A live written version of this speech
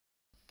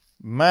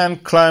Man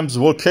climbs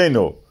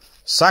volcano,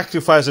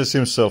 sacrifices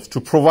himself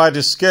to provide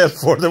a scale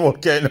for the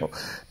volcano.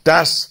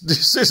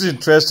 This is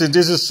interesting.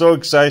 This is so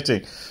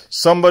exciting.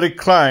 Somebody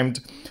climbed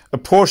a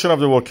portion of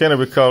the volcano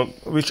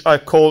which I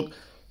call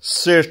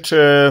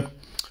Sirte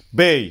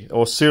Bay,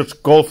 or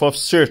Sirte Gulf of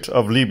Sirte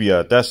of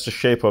Libya. That's the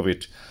shape of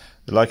it,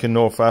 like a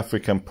North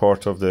African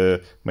part of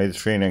the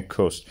Mediterranean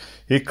coast.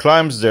 He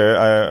climbs there,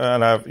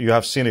 and you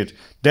have seen it.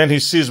 Then he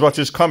sees what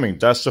is coming.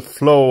 That's the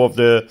flow of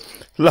the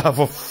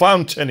lava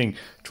fountaining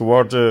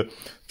toward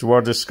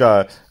the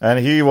sky. And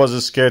he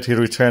was scared. He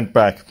returned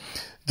back.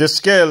 The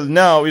scale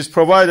now is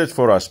provided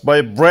for us by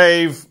a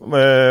brave,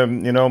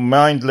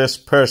 mindless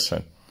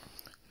person.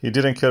 He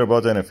didn't care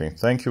about anything.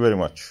 Thank you very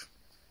much.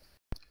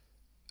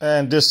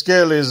 And the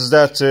scale is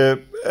that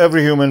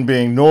every human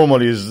being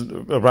normally is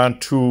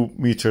around 2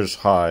 meters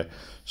high.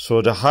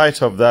 So the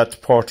height of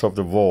that part of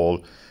the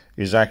wall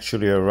is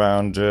actually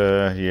around,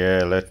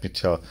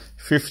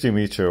 50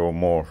 meter or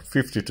more,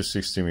 50 to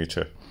 60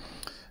 meter,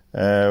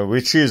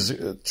 which is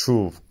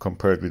true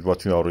compared with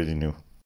what we already knew.